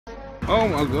Oh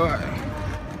my god.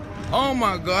 Oh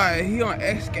my god, he on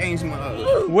X Games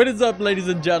mode. What is up, ladies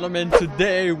and gentlemen?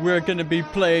 Today we're gonna be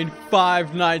playing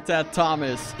Five Nights at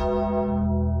Thomas.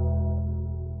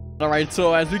 Alright,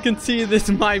 so as we can see, this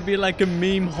might be like a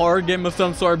meme horror game of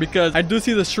some sort because I do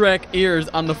see the Shrek ears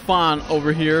on the font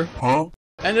over here. Huh?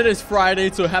 And it is Friday,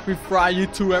 so happy Friday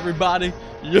to everybody.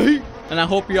 Yay! And I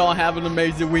hope you all have an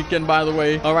amazing weekend, by the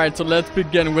way. Alright, so let's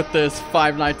begin with this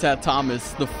Five Nights at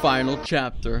Thomas, the final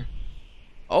chapter.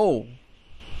 Oh.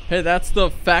 Hey, that's the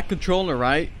fat controller,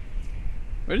 right?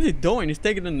 What is he doing? He's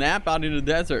taking a nap out in the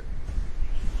desert.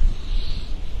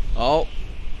 Oh.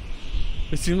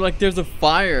 It seems like there's a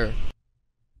fire.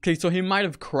 Okay, so he might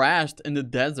have crashed in the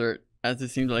desert, as it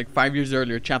seems like 5 years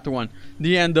earlier. Chapter 1.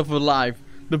 The end of a life.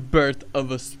 The birth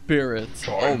of a spirit.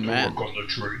 Oh, man.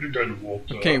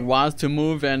 Okay, WASD to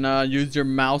move and use your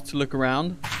mouse to look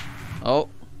around. Oh.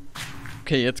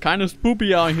 Okay, it's kind of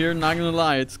spoopy out here, not gonna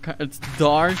lie. It's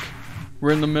dark.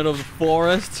 We're in the middle of the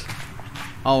forest.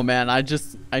 Oh man, I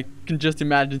can just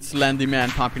imagine Slendy Man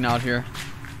popping out here.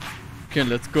 Okay,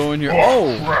 let's go in here.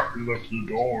 Oh crap, he left the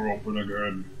door open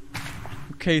again.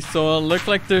 Okay, so it looks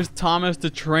like there's Thomas the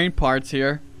Train parts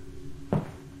here.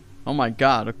 Oh my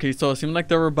god. Okay, so it seemed like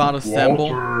they were about to assemble.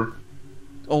 Walter.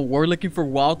 Oh, we're looking for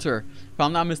Walter. If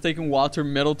I'm not mistaken, Walter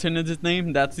Middleton is his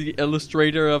name. That's the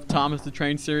illustrator of Thomas the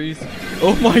Train series.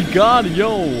 Oh my god,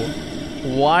 yo.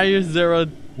 Why is there a...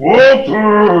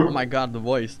 Walter! Oh my god, the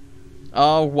voice.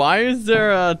 Why is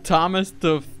there a Thomas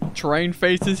the Train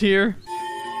faces here?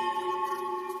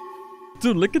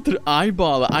 Dude, look at the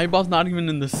eyeball. The eyeball's not even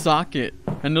in the socket.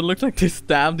 And it looks like they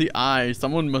stabbed the eye.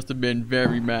 Someone must have been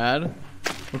very mad.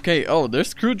 Okay, oh, there's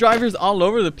screwdrivers all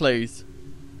over the place.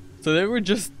 So they were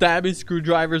just stabbing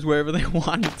screwdrivers wherever they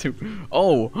wanted to.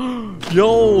 Oh,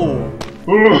 yo.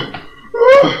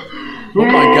 Oh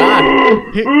my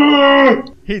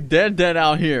god. He dead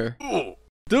out here.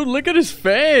 Dude, look at his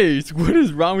face. What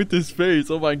is wrong with his face?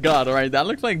 Oh my god. Alright, that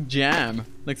looks like jam.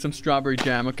 Like some strawberry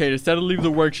jam. Okay, instead of leave the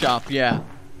workshop, yeah.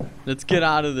 Let's get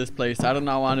out of this place. I do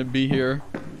not want to be here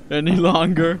any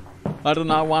longer. I do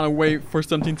not want to wait for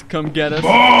something to come get us.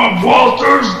 Mom,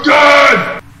 Walter's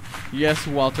dead! Yes,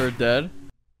 Walter dead.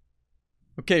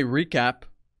 Okay, recap.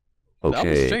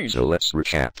 Okay, so let's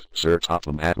recap. Sir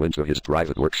Topham had went to his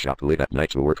private workshop late at night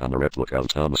to work on a replica of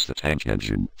Thomas the Tank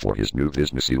Engine for his new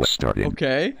business he was starting.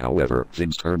 Okay. However,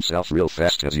 things turned south real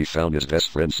fast as he found his best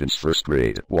friend since first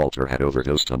grade. Walter had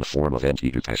overdosed on a form of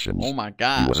antidepressants. Oh my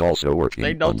god. He was also working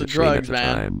on the train drugs, at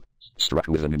the time. Struck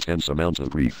with an intense amount of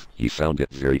grief, he found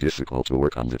it very difficult to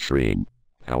work on the train.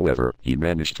 However, he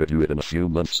managed to do it, and a few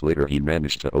months later he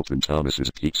managed to open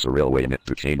Thomas's Pizza Railway and it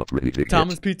became a pretty big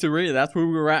Thomas hit. Pizzeria, that's where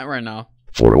we're at right now.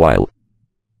 For a while.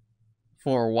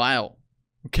 For a while.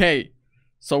 Okay,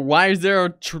 so why is there a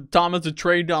Thomas the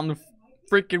Train on the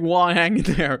freaking wall hanging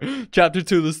there? Chapter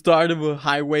 2, the start of a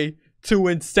highway to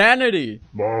insanity.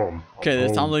 Mom. Okay,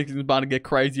 this sounds like it's about to get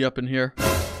crazy up in here.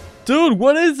 Dude,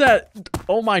 what is that?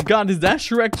 Oh my god, is that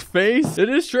Shrek's face? It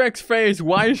is Shrek's face.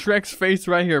 Why is Shrek's face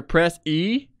right here? Press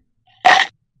E?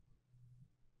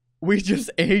 We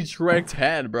just ate Shrek's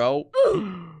head, bro.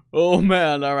 Oh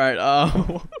man, alright.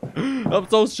 I'm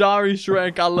so sorry,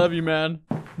 Shrek. I love you, man.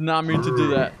 Not mean to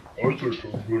do that. I think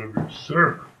I'm gonna be sick.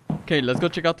 Okay, let's go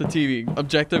check out the TV.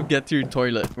 Objective, get to your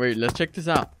toilet. Wait, let's check this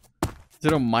out. Is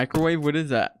it a microwave? What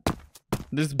is that?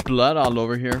 There's blood all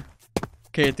over here.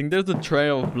 Okay, I think there's a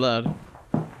trail of blood.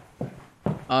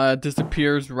 It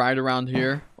disappears right around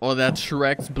here. Oh, that's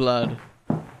Shrek's blood.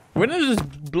 Wouldn't his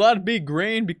blood be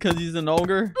green because he's an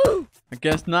ogre? I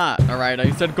guess not. Alright,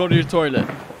 I said go to your toilet.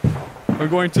 We're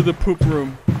going to the poop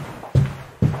room.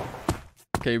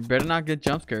 Okay, better not get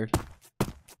jump scared.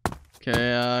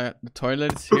 Okay, the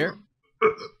toilet is here.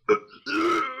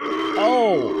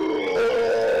 Oh!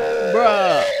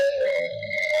 Bruh!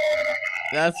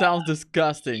 That sounds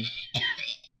disgusting.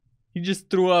 He just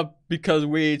threw up because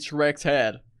we ate Shrek's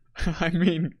head. I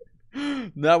mean,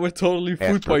 that would totally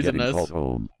food poison us. After getting called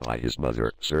home by his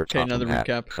mother, Sir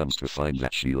Topham comes to find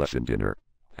that she left him dinner.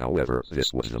 However,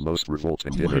 this was the most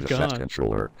revolting dinner the Fat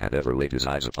Controller had ever laid his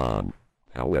eyes upon.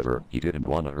 However, he didn't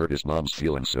want to hurt his mom's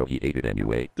feelings, so he ate it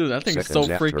anyway. Dude, that thing is so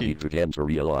after freaky. He began to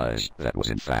realize that was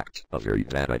in fact a very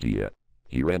bad idea.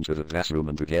 He ran to the bathroom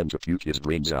and began to puke his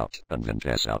brains out, and then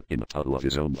pass out in a puddle of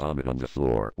his own vomit on the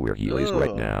floor, where he lays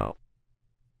right now.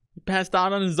 He passed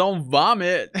out on his own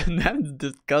vomit. That's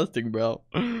disgusting, bro.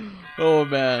 Oh,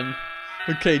 man.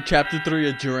 Okay, chapter 3,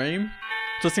 a dream.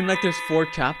 So it seems like there's 4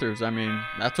 chapters. I mean,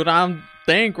 that's what I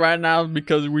think right now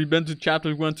because we've been to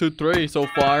chapters 1, 2, 3 so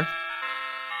far.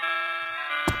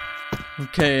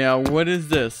 Okay, what is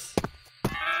this?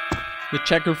 The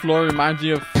checkered floor reminds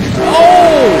you of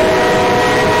Oh!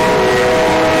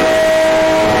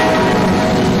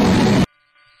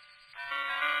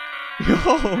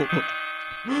 Yo!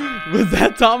 Was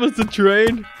that Thomas the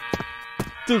Train?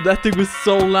 Dude, that thing was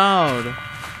so loud.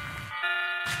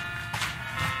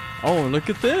 Oh, look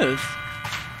at this.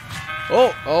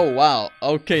 Oh, wow.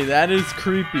 Okay, that is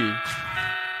creepy.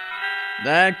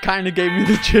 That kind of gave me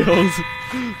the chills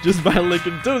just by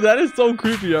looking. Dude, that is so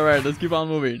creepy. All right, let's keep on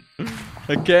moving.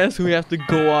 I guess we have to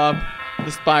go up the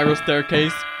spiral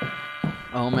staircase.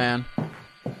 Oh, man.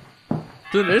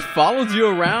 Dude, it follows you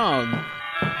around.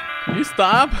 Can you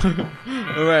stop?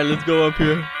 All right, let's go up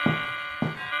here.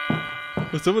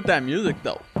 What's up with that music,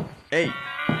 though? Hey.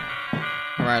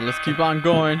 All right, let's keep on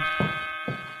going.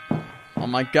 Oh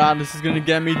my god, this is gonna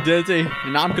get me dizzy,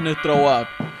 and I'm gonna throw up.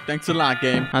 Thanks a lot,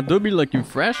 game. I do be looking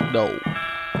fresh, though.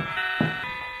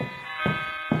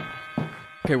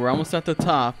 Okay, we're almost at the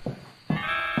top.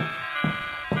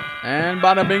 And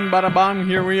bada bing, bada bong,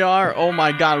 here we are. Oh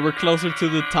my god, we're closer to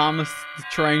the Thomas the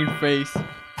Train face.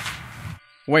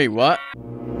 Wait, what?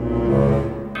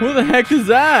 Who the heck is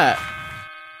that?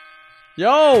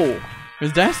 Yo,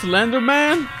 is that Slender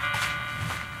Man?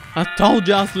 I told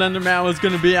y'all Slender Man was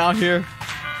gonna be out here.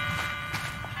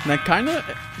 And that kinda...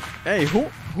 Hey,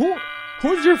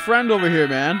 who's your friend over here,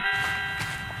 man?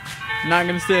 Not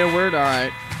gonna say a word?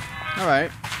 Alright.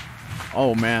 Alright.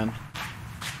 Oh, man.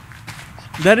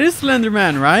 That is Slender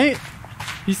Man, right?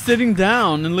 He's sitting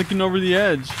down and looking over the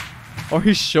edge. Or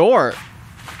he's short.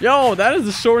 Yo, that is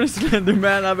the shortest Slender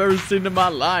Man I've ever seen in my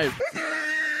life.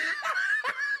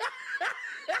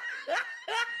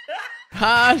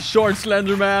 Ha, short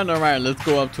Slender Man. Alright, let's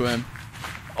go up to him.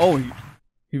 Oh,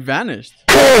 he vanished.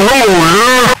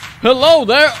 Hello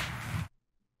there.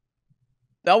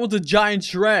 That was a giant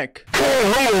Shrek.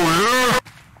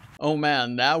 Oh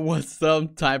man, that was some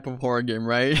type of horror game,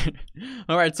 right?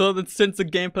 Alright, so since the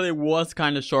gameplay was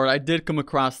kind of short, I did come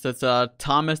across this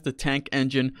Thomas the Tank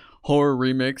Engine horror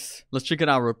remix. Let's check it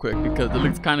out real quick because it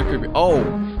looks kind of creepy. Oh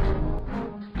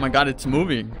my god, it's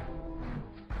moving.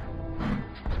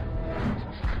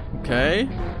 Okay.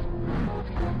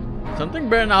 Something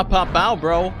better not pop out,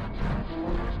 bro.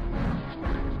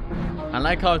 I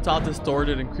like how it's all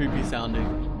distorted and creepy sounding.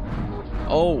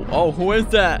 Oh, who is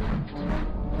that?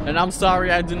 And I'm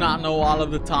sorry, I do not know all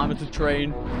of the Thomas the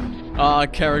Train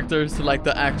characters, like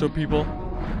the actual people.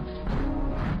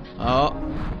 Oh.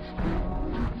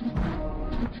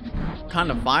 Kind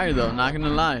of fire though, not gonna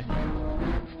lie.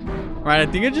 Right, I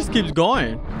think it just keeps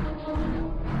going.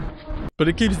 But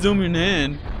it keeps zooming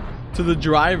in to the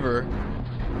driver.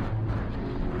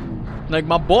 Like,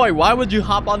 my boy, why would you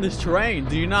hop on this train?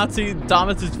 Do you not see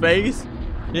Thomas's face?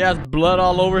 He has blood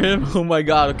all over him. Oh my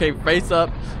god. Okay, face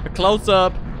up. A close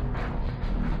up.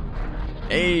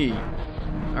 Hey.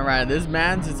 Alright, this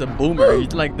man's is a boomer.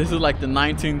 He's like, this is like the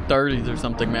 1930s or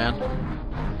something, man.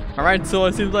 Alright, so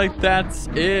it seems like that's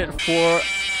it for...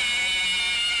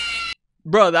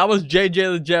 Bro, that was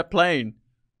JJ the Jet plane.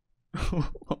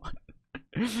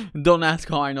 Don't ask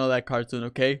how I know that cartoon,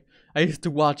 okay? I used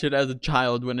to watch it as a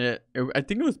child when I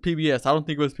think it was PBS. I don't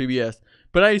think it was PBS.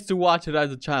 But I used to watch it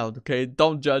as a child, okay?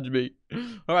 Don't judge me.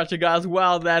 Alright, you guys.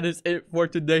 Well, that is it for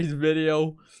today's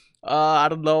video. I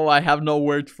don't know. I have no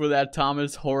words for that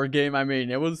Thomas horror game. I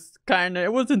mean, it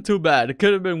wasn't too bad. It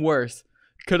could have been worse.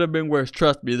 It could have been worse.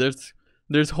 Trust me.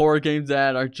 There's horror games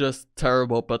that are just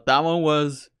terrible. But that one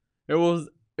was... It was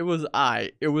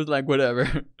like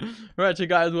whatever. Alright, you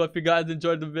guys. Well, if you guys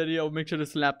enjoyed the video, make sure to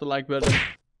slap the like button.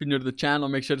 If you're new to the channel,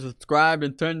 make sure to subscribe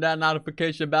and turn that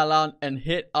notification bell on and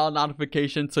hit all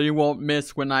notifications so you won't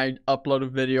miss when I upload a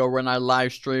video, when I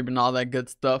live stream and all that good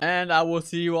stuff. And I will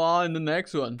see you all in the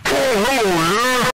next one.